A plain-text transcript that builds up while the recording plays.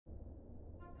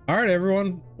All right,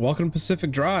 everyone, welcome to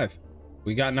Pacific Drive.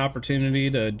 We got an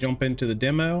opportunity to jump into the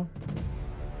demo,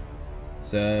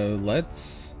 so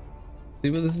let's see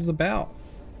what this is about.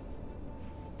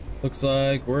 Looks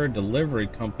like we're a delivery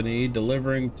company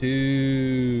delivering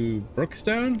to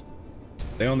Brookstone.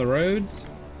 Stay on the roads.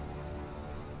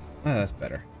 Ah, that's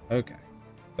better. Okay,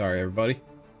 sorry everybody.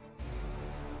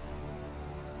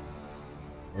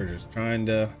 We're just trying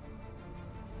to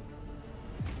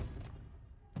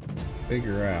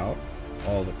figure out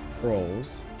all the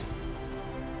controls.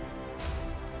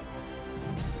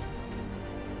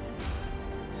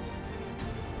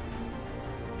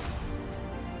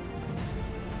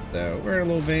 So we're in a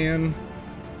little van,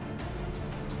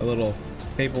 a little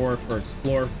paperwork for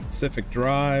Explore Pacific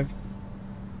Drive.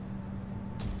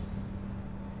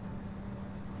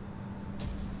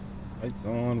 Lights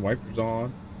on, wipers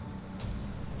on.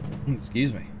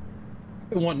 Excuse me. I've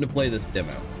been wanting to play this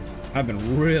demo. I've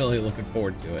been really looking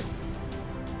forward to it.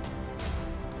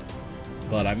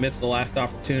 But I missed the last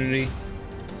opportunity,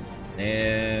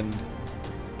 and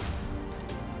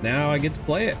now I get to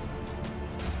play it.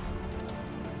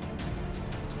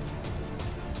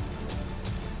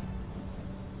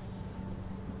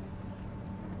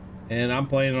 And I'm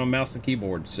playing it on mouse and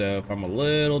keyboard, so if I'm a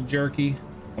little jerky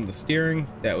on the steering,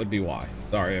 that would be why.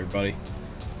 Sorry, everybody.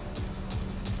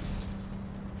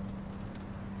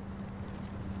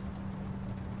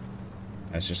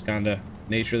 That's just kind of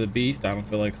nature of the beast. I don't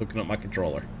feel like hooking up my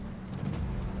controller.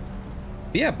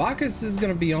 But yeah, Bacchus is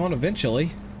going to be on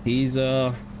eventually. He's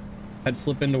had to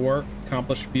slip into work,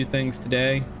 accomplish a few things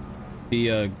today, be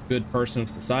a good person of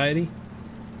society.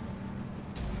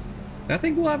 And I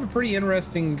think we'll have a pretty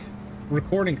interesting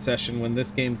recording session when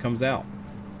this game comes out.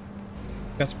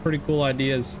 Got some pretty cool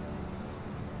ideas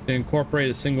to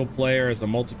incorporate a single player as a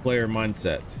multiplayer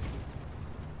mindset.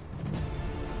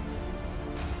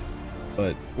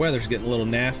 But weather's getting a little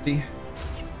nasty.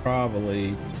 Should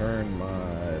probably turn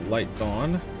my lights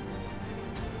on.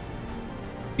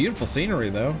 Beautiful scenery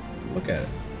though. Look at it.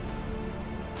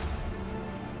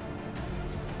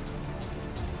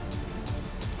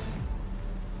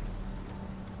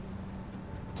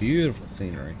 Beautiful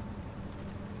scenery.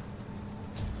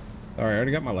 Sorry, I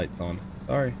already got my lights on.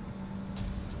 Sorry.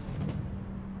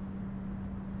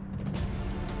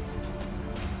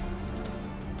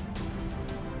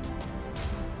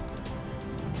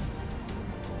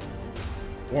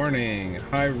 Warning,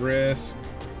 high risk,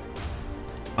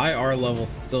 high R level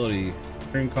facility,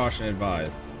 extreme caution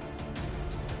advised.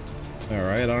 All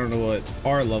right, I don't know what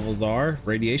R levels are.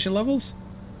 Radiation levels?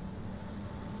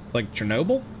 Like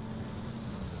Chernobyl?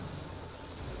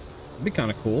 That'd be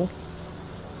kind of cool.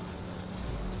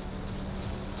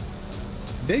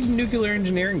 Big nuclear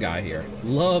engineering guy here.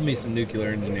 Love me some nuclear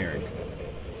engineering.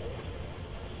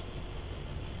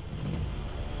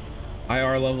 High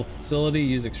R level facility,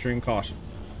 use extreme caution.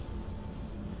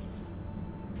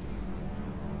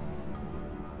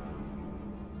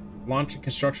 Launch and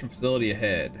construction facility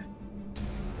ahead.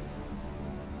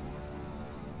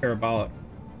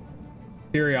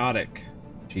 Periodic.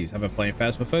 Jeez, I've been playing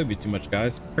Phasmophobia too much,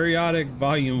 guys. Periodic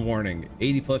volume warning.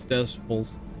 80 plus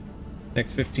decibels.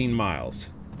 Next 15 miles.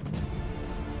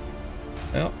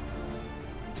 Well,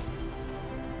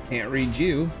 can't read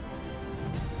you.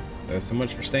 So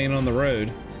much for staying on the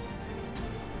road.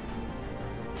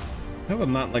 I hope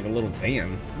I'm not like a little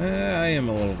van. I am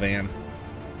a little van.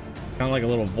 Kind of like a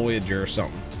little Voyager or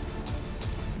something.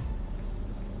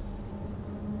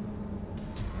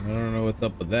 I don't know what's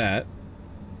up with that.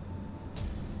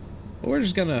 But we're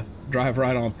just gonna drive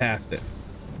right on past it.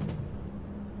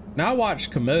 Now I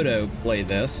watched Komodo play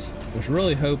this. Was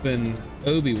really hoping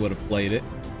Obi would have played it.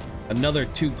 Another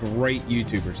two great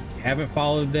YouTubers. If you haven't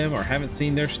followed them or haven't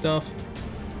seen their stuff,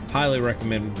 highly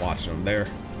recommend watching them. They're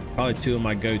probably two of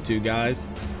my go-to guys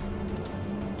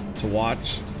to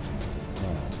watch.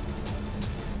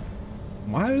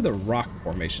 Why do the rock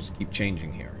formations keep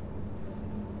changing here?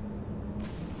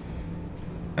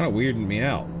 Kind of weirding me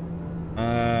out.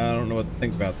 I don't know what to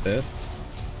think about this.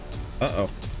 Uh-oh.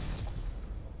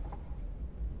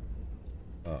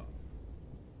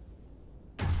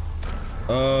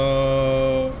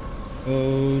 Oh,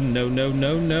 no, no,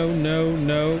 no, no, no,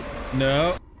 no,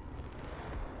 no.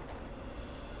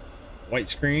 White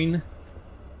screen.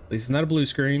 At least it's not a blue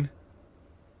screen.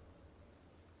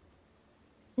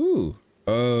 Ooh.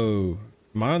 Oh.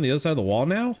 Am I on the other side of the wall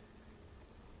now?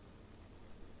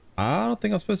 I don't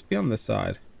think I'm supposed to be on this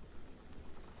side.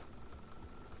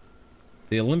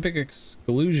 The Olympic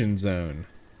exclusion zone.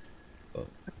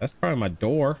 That's probably my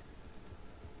door.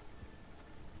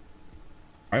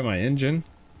 Probably my engine.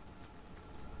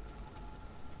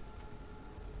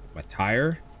 My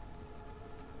tire.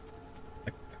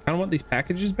 Kind of want these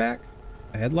packages back.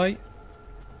 A headlight.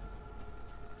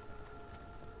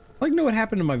 I'd like to know what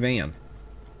happened to my van.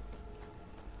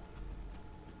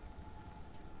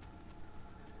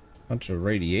 Bunch of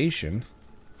radiation.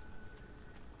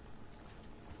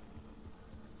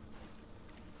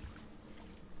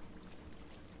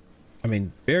 I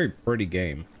mean, very pretty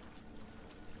game.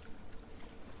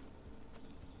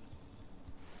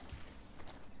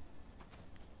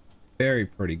 Very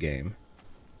pretty game.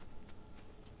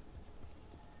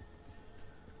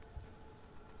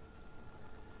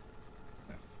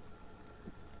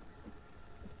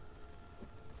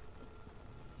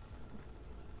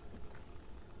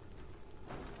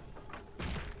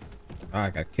 Oh, I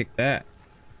got kicked that.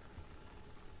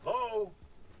 Hello?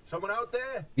 Someone out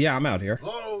there? Yeah, I'm out here.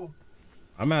 Hello?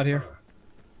 I'm out here.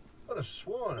 I'd have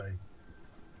sworn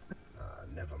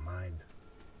never mind.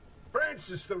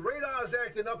 Francis, the radar's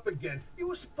acting up again. You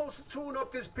were supposed to tune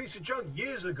up this piece of junk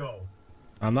years ago.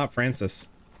 I'm not Francis.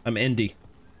 I'm Indy.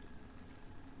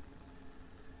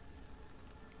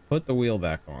 Put the wheel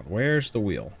back on. Where's the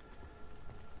wheel?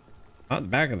 Not in the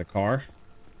back of the car.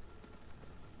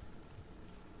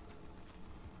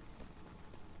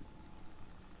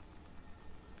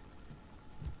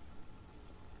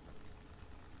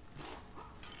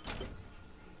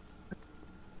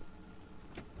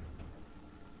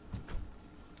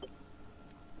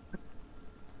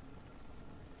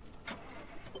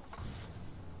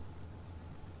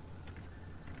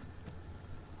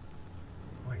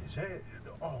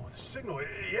 Oh, the signal.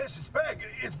 Yes, it's back.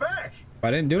 It's back. I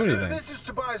didn't do anything. This is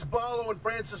Tobias Barlow and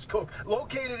Francis Cook,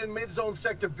 located in mid-zone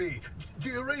sector B. Do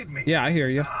you read me? Yeah, I hear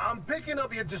you. I'm picking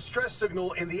up your distress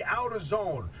signal in the outer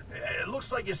zone. It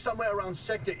looks like you're somewhere around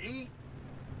sector E.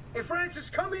 Hey, Francis,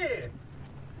 come here.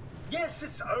 Yes,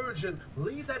 it's urgent.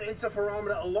 Leave that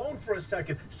interferometer alone for a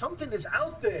second. Something is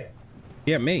out there.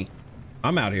 Yeah, me.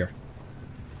 I'm out here.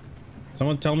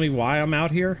 Someone tell me why I'm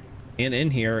out here and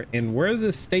in here, and where did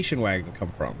this station wagon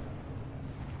come from?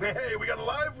 Hey, we got a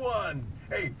live one.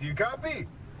 Hey, do you copy?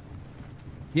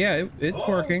 Yeah, it's Hello?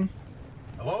 working.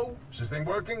 Hello? Is this thing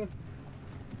working?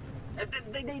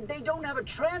 They don't have a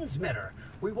transmitter.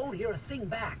 We won't hear a thing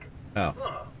back. Oh.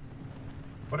 Huh.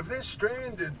 But if they're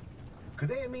stranded, could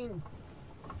they, I mean,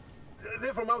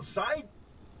 they're from outside?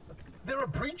 They're a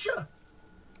breacher?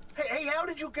 Hey, how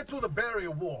did you get through the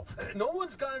barrier wall? No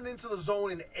one's gotten into the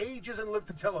zone in ages and lived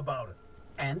to tell about it.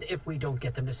 And if we don't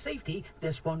get them to safety,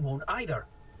 this one won't either.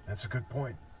 That's a good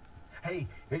point. Hey,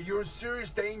 you're in serious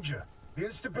danger. The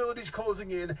instability's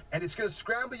closing in, and it's gonna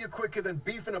scramble you quicker than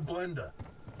beef in a blender.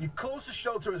 Your closest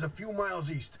shelter is a few miles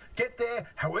east. Get there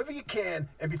however you can,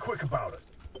 and be quick about it.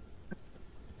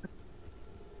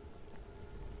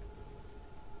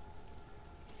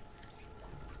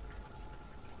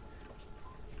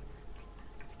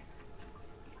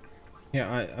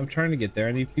 Yeah, I'm trying to get there.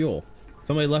 I need fuel.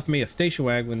 Somebody left me a station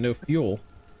wagon with no fuel.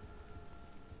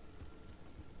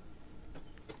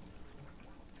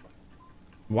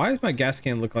 Why does my gas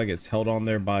can look like it's held on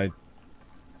there by...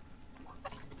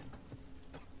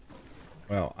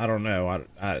 Well, I don't know.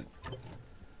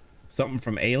 Something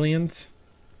from Aliens?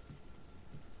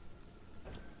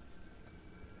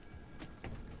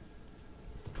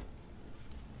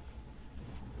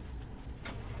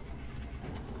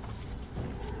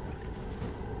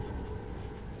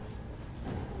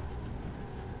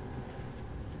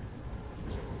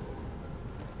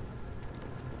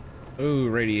 Ooh,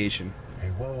 radiation. Hey,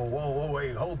 whoa,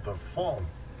 hey, hold the phone.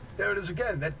 There it is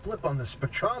again, that blip on the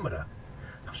spectrometer.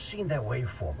 I've seen that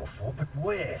waveform before, but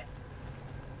where?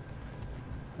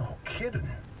 No kidding.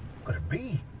 Could it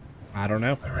be? I don't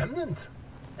know. A remnant?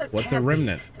 That What's a can't be.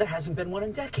 remnant? There hasn't been one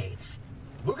in decades.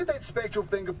 Look at that spectral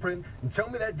fingerprint and tell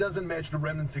me that doesn't match the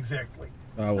remnants exactly.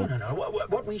 Well, No.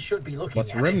 What we should be looking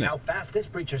What's at is remnant? how fast this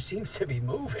breacher seems to be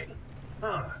moving.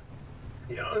 Huh.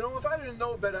 You know, if I didn't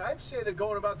know better, I'd say they're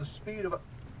going about the speed of a...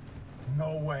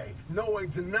 No way.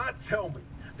 Do not tell me.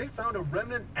 They found a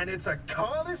remnant and it's a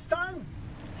car this time?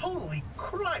 Holy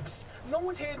cripes! No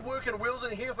one's had working wheels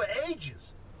in here for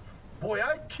ages. Boy,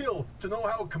 I'd kill to know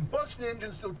how a combustion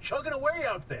engine's still chugging away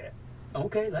out there.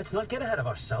 Okay, let's not get ahead of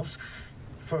ourselves.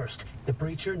 First, the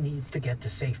breacher needs to get to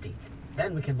safety.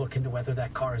 Then we can look into whether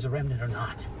that car is a remnant or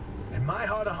not. In my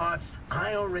heart of hearts,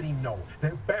 I already know.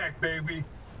 They're back, baby.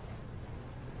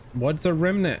 what's a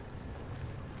remnant?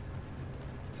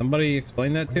 Somebody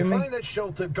explain that to When me? you find that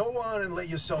shelter, go on and let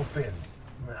yourself in.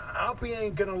 Oppie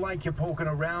ain't gonna like you poking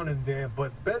around in there,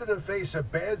 but better to face a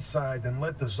bad side than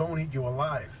let the zone eat you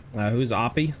alive. Who's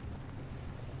Oppie?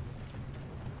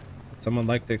 Someone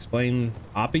like to explain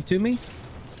Oppie to me?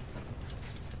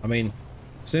 I mean,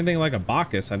 same thing like a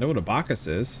Bacchus. I know what a Bacchus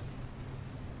is.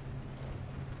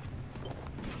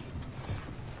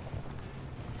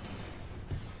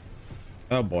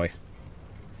 Oh boy.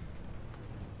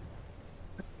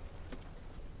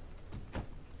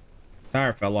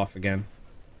 Tire fell off again.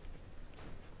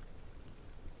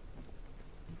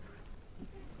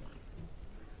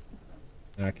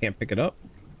 And I can't pick it up.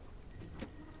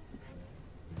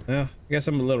 Yeah, I guess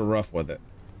I'm a little rough with it.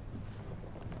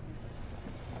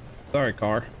 Sorry,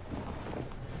 car.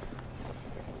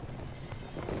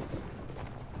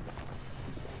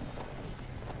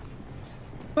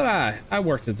 But I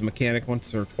worked as a mechanic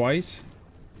once or twice.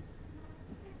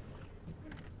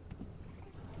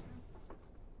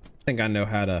 I think I know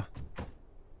how to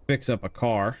fix up a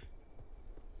car.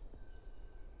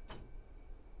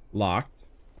 Locked.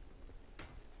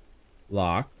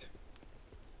 Locked.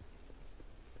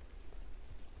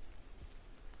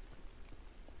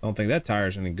 Don't think that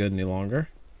tire's any good any longer.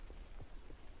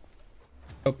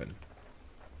 Open.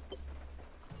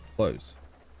 Close.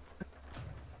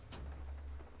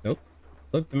 Nope.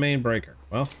 Flip the main breaker.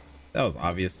 Well, that was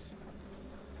obvious.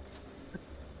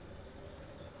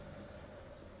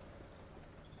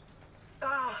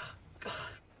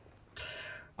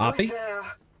 Oppie?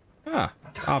 Ah,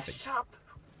 Oppie. Shop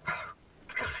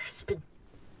has been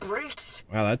breached.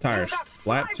 Wow, that tire's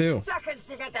flat too. 5 seconds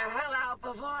to get the hell out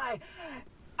before I...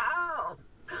 Ow!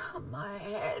 My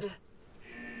head.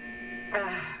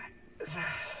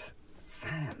 It's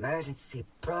an emergency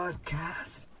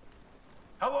broadcast.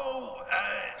 Hello,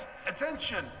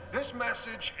 attention. This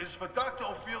message is for Dr.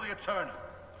 Ophelia Turner.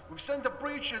 We've sent a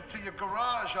breacher to your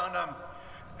garage on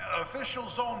official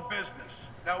zone business.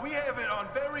 Now, we have it on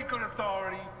very good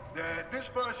authority that this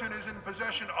person is in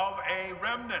possession of a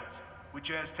remnant, which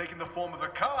has taken the form of a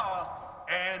car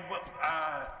and, well,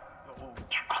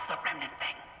 Get off the remnant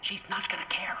thing. She's not gonna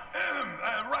care.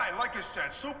 right, like I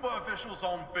said, super official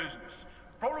zone business.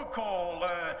 Protocol,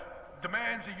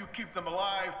 demands that you keep them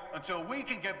alive until we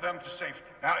can get them to safety.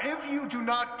 Now, if you do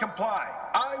not comply,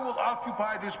 I will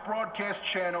occupy this broadcast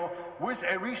channel with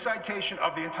a recitation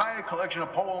of the entire collection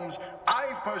of poems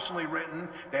I've personally written.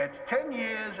 That's 10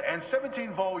 years and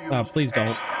 17 volumes. Please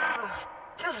don't.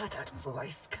 That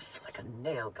voice goes like a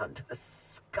nail gun to the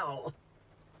skull.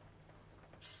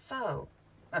 So,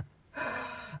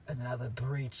 another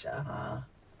breacher, huh?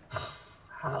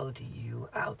 How do you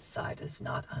outsiders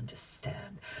not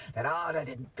understand that Arda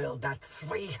didn't build that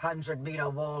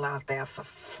 300-meter wall out there for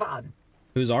fun?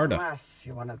 Who's Arda? Unless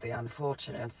you're one of the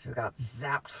unfortunates who got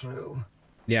zapped through.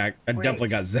 Yeah, I definitely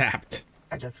got zapped.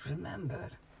 I just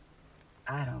remembered.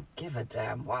 I don't give a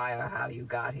damn why or how you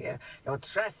got here. You're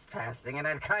trespassing, and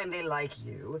I'd kindly like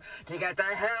you to get the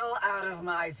hell out of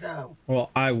my zone.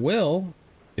 Well, I will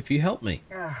if you help me.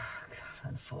 Oh, God,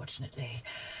 unfortunately,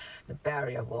 the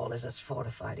barrier wall is as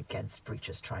fortified against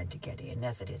breachers trying to get in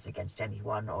as it is against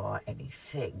anyone or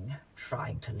anything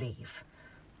trying to leave.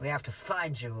 We have to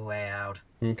find you a way out.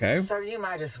 Okay. So you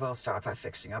might as well start by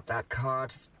fixing up that car.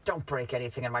 Just don't break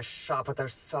anything in my shop with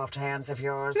those soft hands of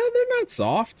yours. No, they're not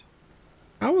soft.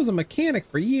 I was a mechanic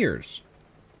for years.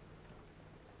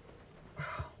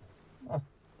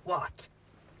 What?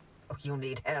 Oh, you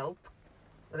need help?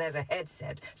 Well, there's a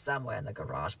headset somewhere in the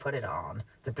garage. Put it on.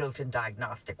 The built-in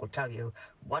diagnostic will tell you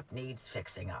what needs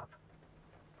fixing up.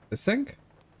 The sink?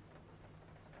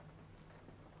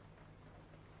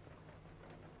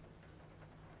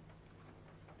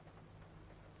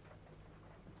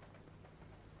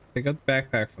 Pick up the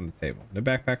backpack from the table. No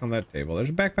backpack on that table. There's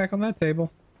a backpack on that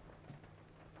table.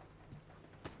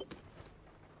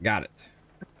 Got it.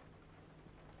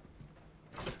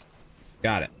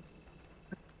 Got it.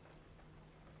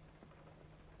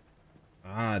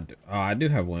 I do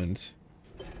have wounds.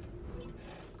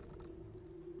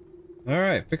 All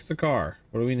right, fix the car.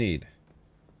 What do we need?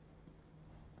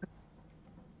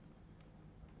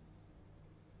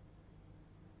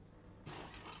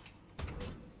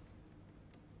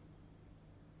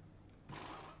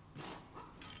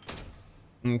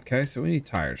 Okay, so we need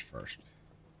tires first.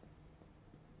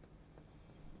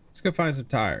 Let's go find some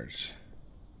tires.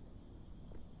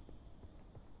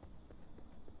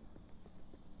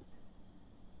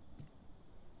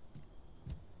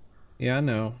 Yeah, I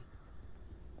know.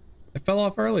 It fell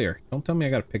off earlier. Don't tell me I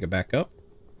gotta pick it back up.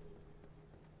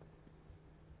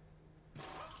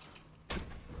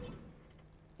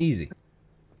 Easy.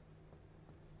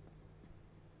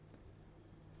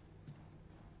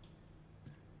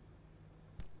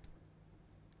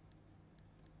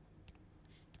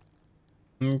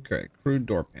 Okay, crude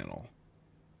door panel.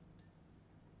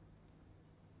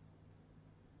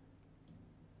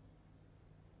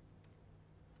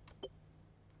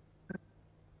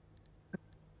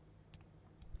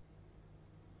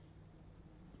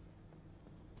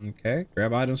 Okay,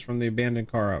 grab items from the abandoned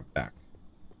car out back.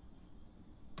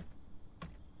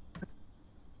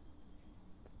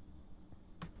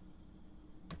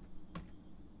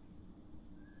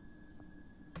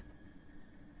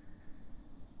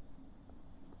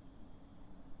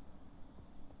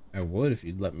 would if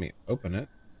you'd let me open it.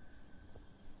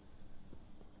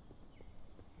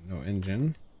 No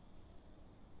engine.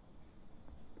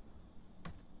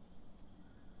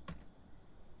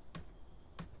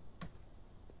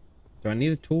 Do I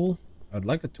need a tool? I'd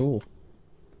like a tool.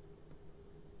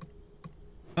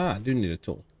 Ah, I do need a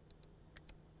tool.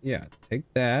 Yeah, take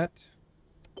that.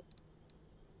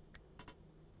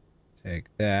 Take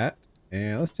that.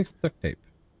 And let's take some duct tape.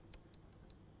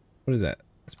 What is that?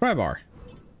 It's pry bar.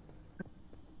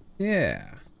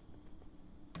 Yeah.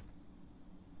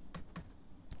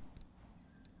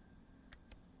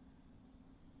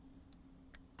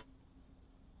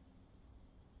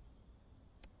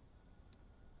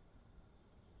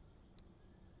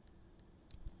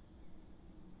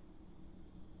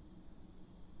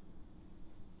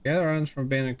 Gather items from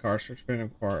abandoned car, search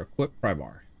abandoned car, equip pry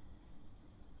bar.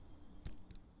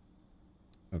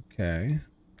 Okay.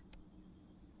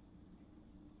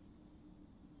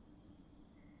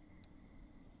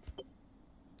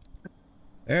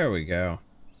 There we go.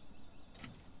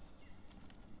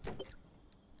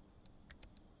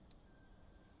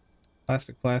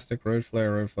 Plastic, road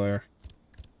flare.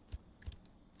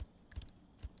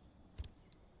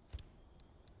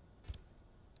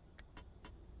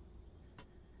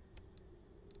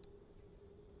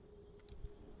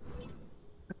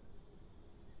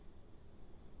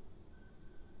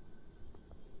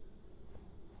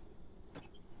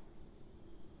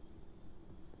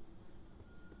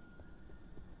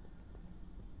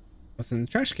 What's in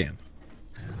the trash can?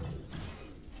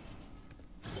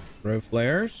 Road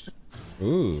flares.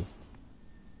 Ooh.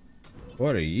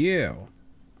 What are you?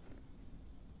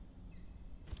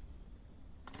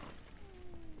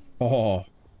 Oh.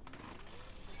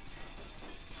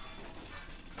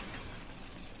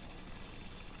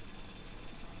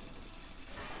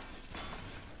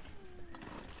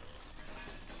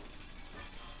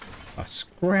 A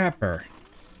scrapper.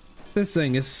 This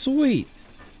thing is sweet.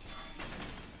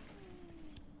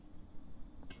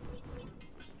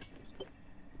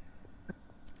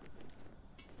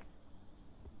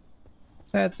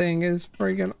 That thing is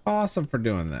freaking awesome for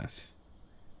doing this.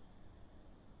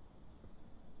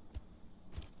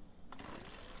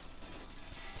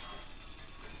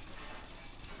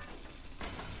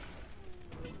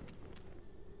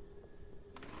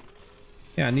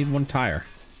 Yeah, I need one tire.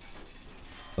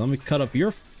 So let me cut up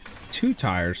your 2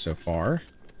 tires so far.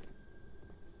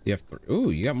 You have 3.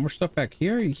 Ooh, you got more stuff back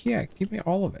here? Yeah, give me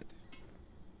all of it.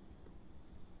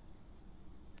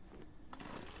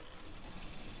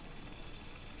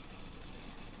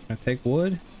 Can I take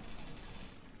wood?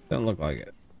 Doesn't look like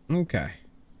it. Okay.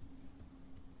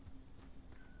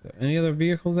 Any other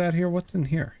vehicles out here? What's in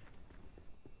here?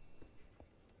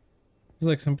 This is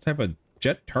like some type of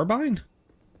jet turbine?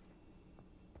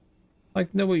 I'd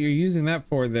like to know what you're using that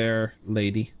for there,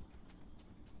 lady.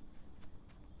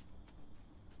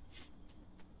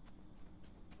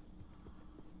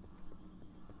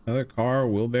 Another car,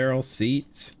 wheelbarrow,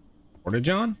 seats.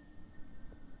 Porta-john?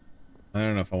 I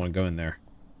don't know if I want to go in there.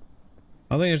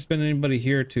 I don't think there's been anybody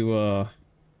here to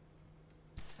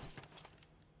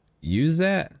use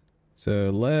that. So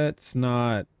let's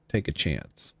not take a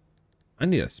chance. I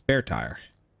need a spare tire.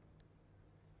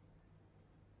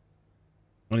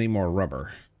 I need more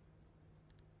rubber.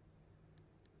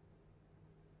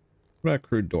 What about a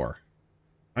crude door?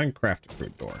 I can craft a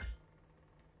crude door.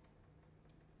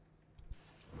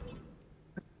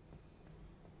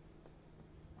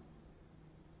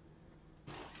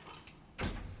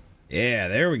 Yeah,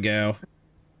 there we go.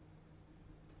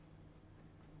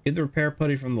 Get the repair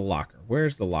putty from the locker.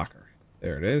 Where's the locker?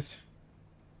 There it is.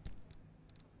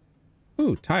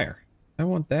 Ooh, tire. I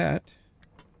want that.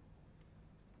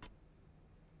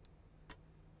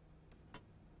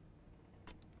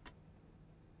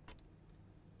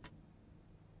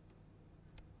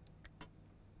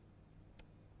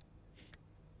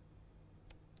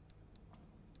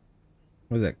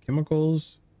 What is that?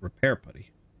 Chemicals? Repair putty.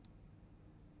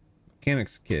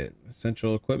 Mechanics kit.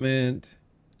 Essential equipment.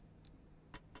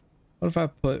 What if I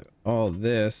put all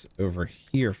this over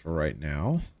here for right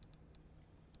now?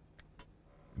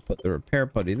 And put the repair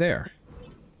putty there.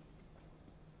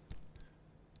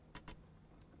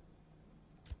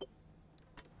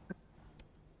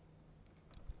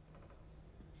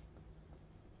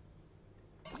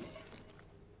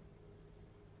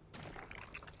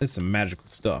 This is some magical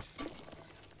stuff.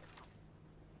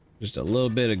 Just a little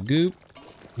bit of goop.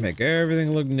 Make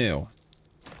everything look new.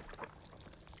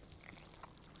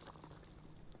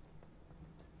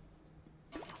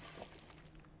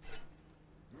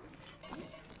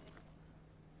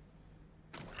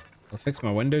 I'll fix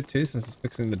my window too, since it's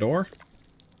fixing the door.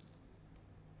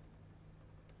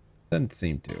 Doesn't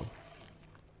seem to.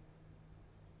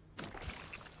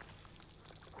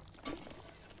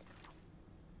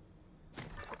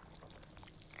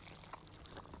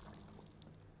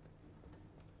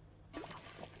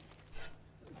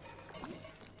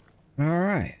 All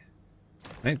right.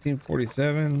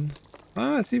 1947.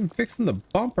 Oh, it's even fixing the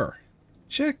bumper.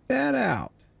 Check that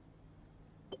out.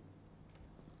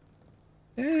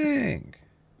 Dang.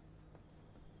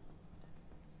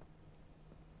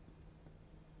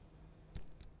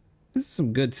 This is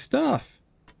some good stuff.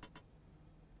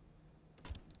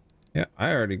 Yeah,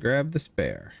 I already grabbed the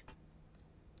spare.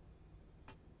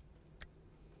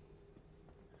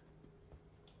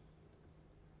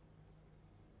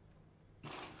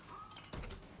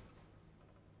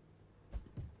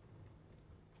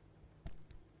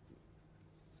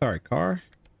 Sorry, car.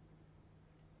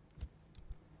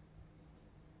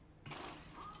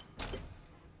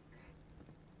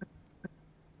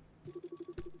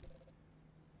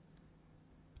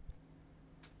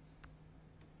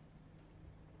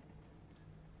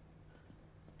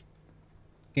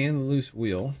 Scan the loose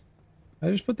wheel. I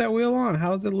just put that wheel on.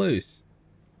 How is it loose?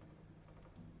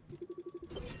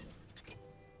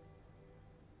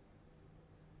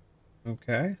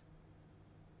 Okay.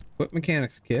 Equip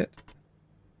mechanics kit.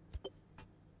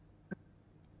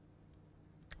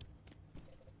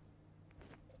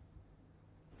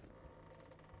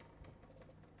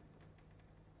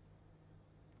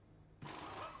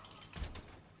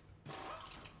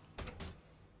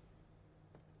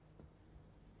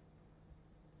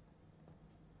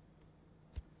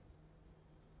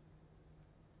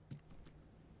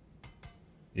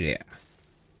 Yeah.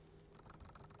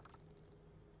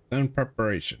 Zone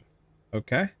preparation.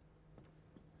 Okay.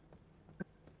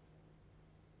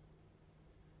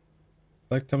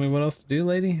 Like, tell me what else to do,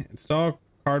 lady? Install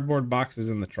cardboard boxes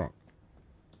in the trunk.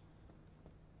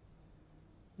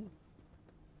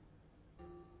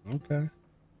 Okay.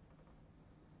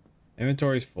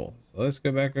 Inventory's full. So let's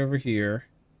go back over here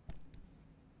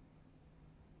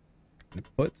and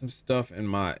put some stuff in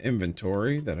my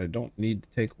inventory that I don't need to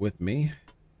take with me.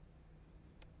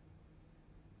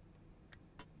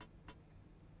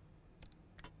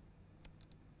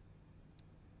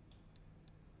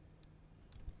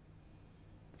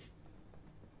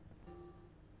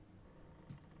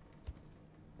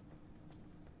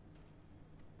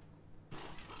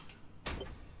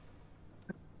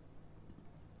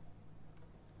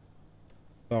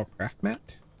 Install craft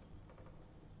mat.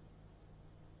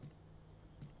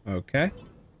 Okay.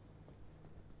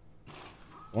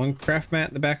 One craft mat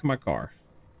in the back of my car.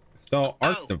 Install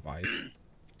arc device.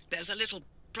 There's a little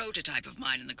prototype of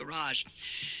mine in the garage.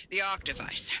 The arc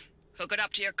device. Hook it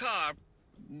up to your car,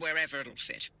 wherever it'll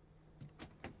fit.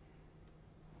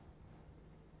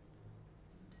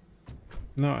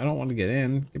 No, I don't want to get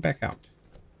in. Get back out.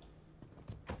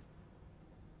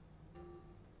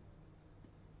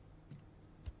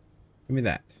 Give me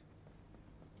that.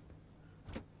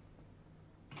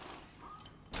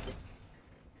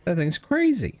 That thing's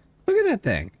crazy. Look at that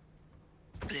thing.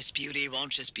 This beauty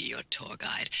won't just be your tour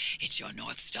guide. It's your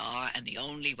North Star and the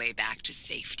only way back to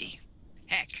safety.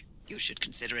 Heck, you should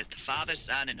consider it the Father,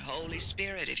 Son, and Holy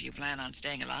Spirit if you plan on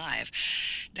staying alive.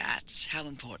 That's how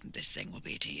important this thing will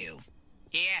be to you.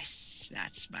 Yes,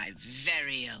 that's my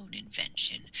very own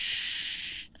invention.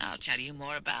 I'll tell you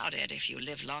more about it if you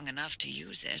live long enough to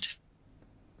use it.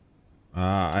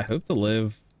 I hope to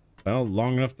live, well,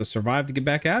 long enough to survive to get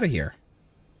back out of here.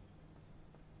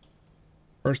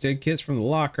 First aid kits from the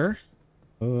locker.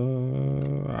 I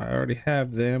already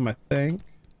have them, I think.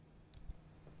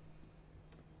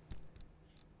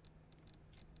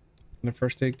 And the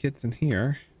first aid kit's in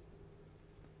here.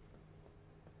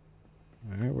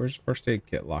 All right, where's the first aid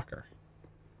kit locker?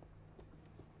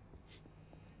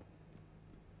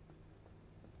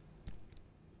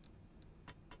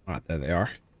 Ah, there they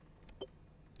are.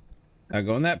 Now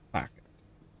go in that pocket.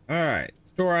 All right,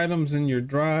 store items in your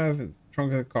drive,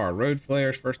 trunk of the car, road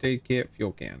flares, first aid kit,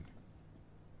 fuel can.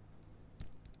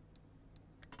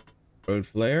 Road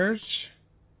flares,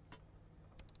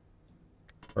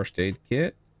 first aid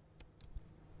kit.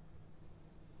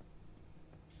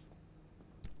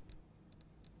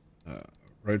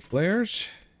 Road flares.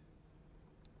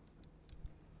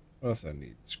 What else I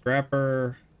need?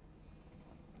 Scrapper.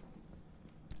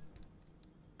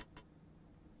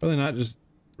 Really not just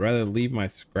rather leave my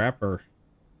scrapper.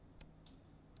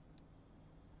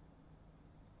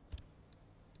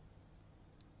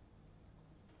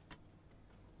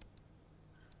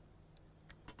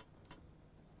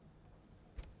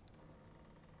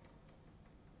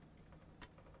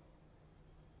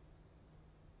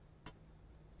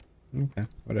 Okay,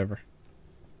 whatever.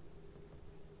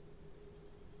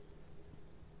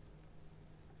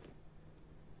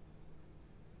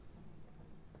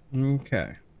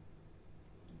 Okay.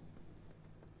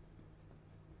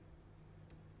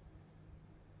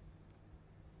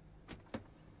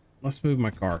 Let's move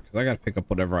my car because I got to pick up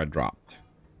whatever I dropped.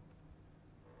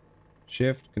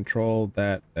 Shift, control,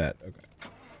 that. Okay.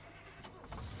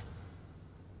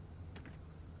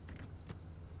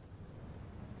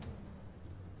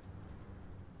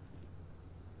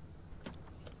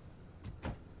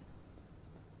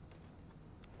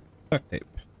 Duct tape.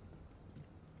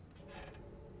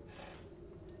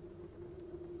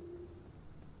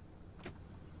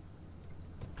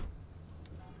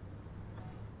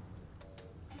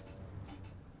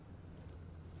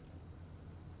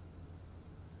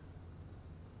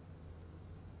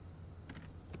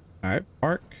 All right,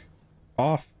 park,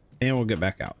 off, and we'll get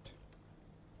back out.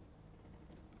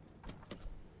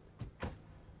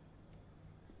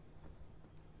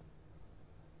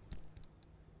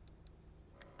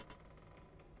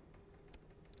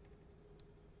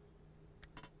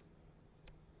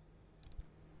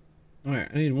 All right,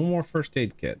 I need one more first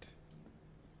aid kit.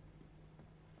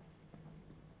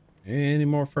 Any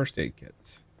more first aid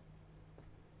kits?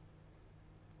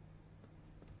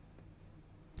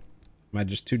 Am I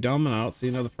just too dumb and I don't see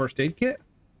another first aid kit?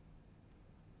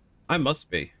 I must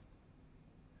be.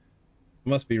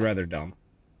 Must be rather dumb.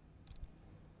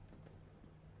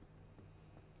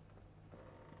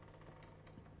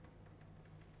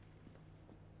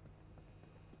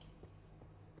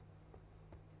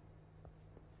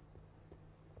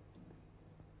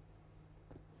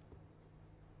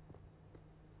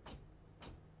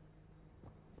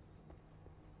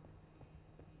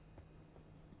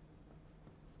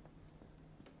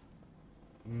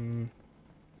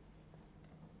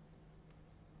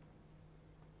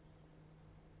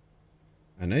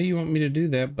 I know you want me to do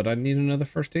that, but I need another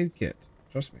first aid kit.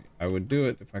 Trust me, I would do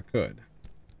it if I could.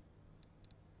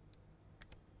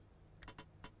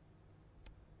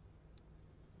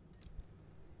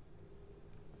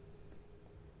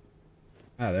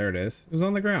 Ah, there it is. It was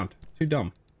on the ground. Too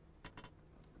dumb.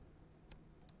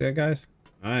 See that, guys?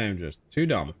 I am just too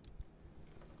dumb.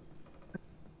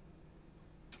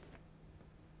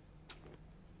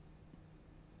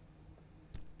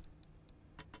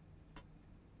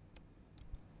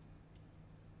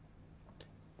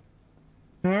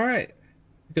 All right.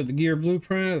 Got the gear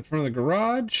blueprint at the front of the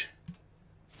garage.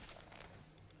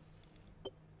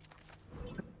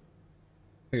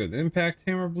 I got the impact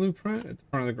hammer blueprint at the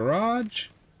front of the garage.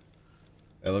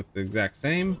 They look the exact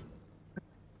same.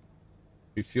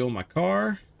 Refuel my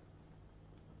car.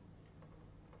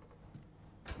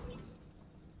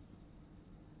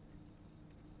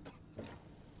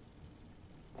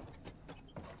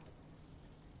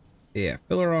 Yeah,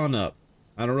 fill her on up.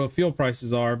 I don't know what fuel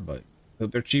prices are, but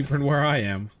hope they're cheaper than where I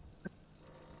am.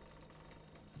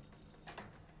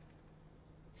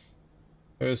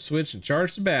 So switch and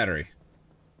charge the battery.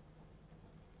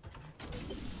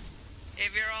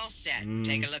 If you're all set,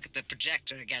 take a look at the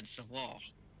projector against the wall.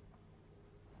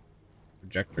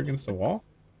 Projector against the wall?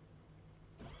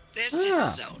 This is the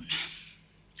zone.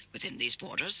 Within these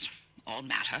borders, all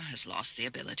matter has lost the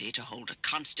ability to hold a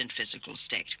constant physical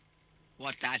state.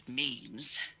 What that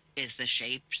means is the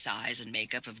shape, size, and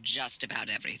makeup of just about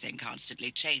everything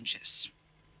constantly changes.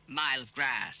 A mile of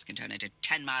grass can turn into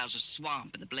 10 miles of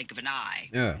swamp in the blink of an eye.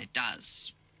 Yeah. And it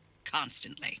does.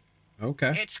 Constantly.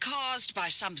 Okay. It's caused by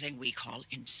something we call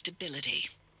instability.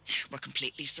 We're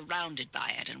completely surrounded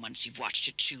by it, and once you've watched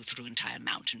it chew through entire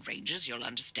mountain ranges, you'll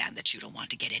understand that you don't want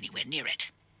to get anywhere near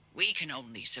it. We can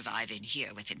only survive in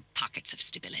here within pockets of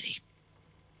stability.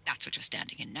 That's what you're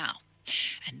standing in now.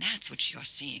 And that's what you're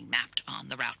seeing mapped on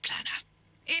the route planner.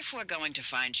 If we're going to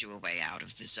find you a way out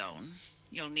of the zone,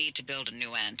 you'll need to build a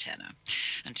new antenna.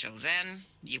 Until then,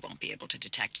 you won't be able to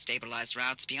detect stabilized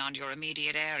routes beyond your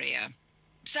immediate area.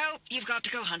 So, you've got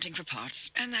to go hunting for parts,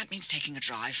 and that means taking a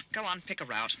drive. Go on, pick a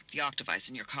route. The arc device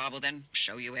in your car will then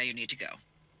show you where you need to go.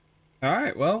 All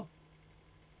right, well,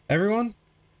 everyone,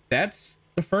 that's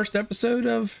the first episode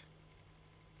of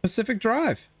Pacific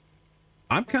Drive.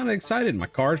 I'm kind of excited. My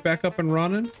car's back up and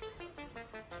running.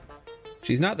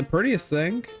 She's not the prettiest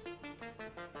thing,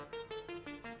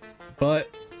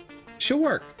 but she'll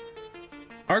work.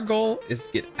 Our goal is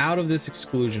to get out of this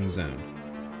exclusion zone.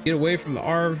 Get away from the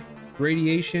R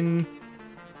radiation,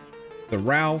 the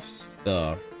Ralphs,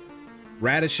 the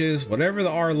radishes, whatever the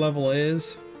R level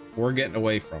is, we're getting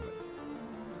away from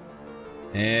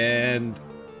it. And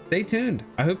stay tuned.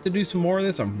 I hope to do some more of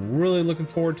this. I'm really looking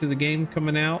forward to the game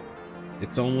coming out.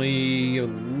 It's only a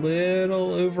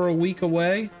little over a week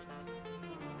away.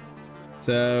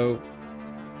 So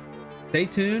stay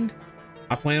tuned.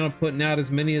 I plan on putting out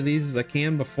as many of these as I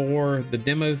can before the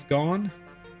demo's gone.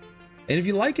 And if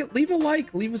you like it, leave a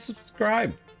like, leave a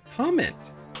subscribe, comment.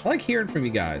 I like hearing from you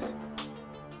guys.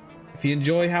 If you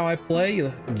enjoy how I play,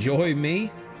 you enjoy me,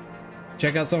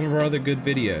 check out some of our other good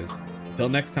videos. Until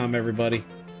next time, everybody,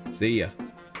 see ya.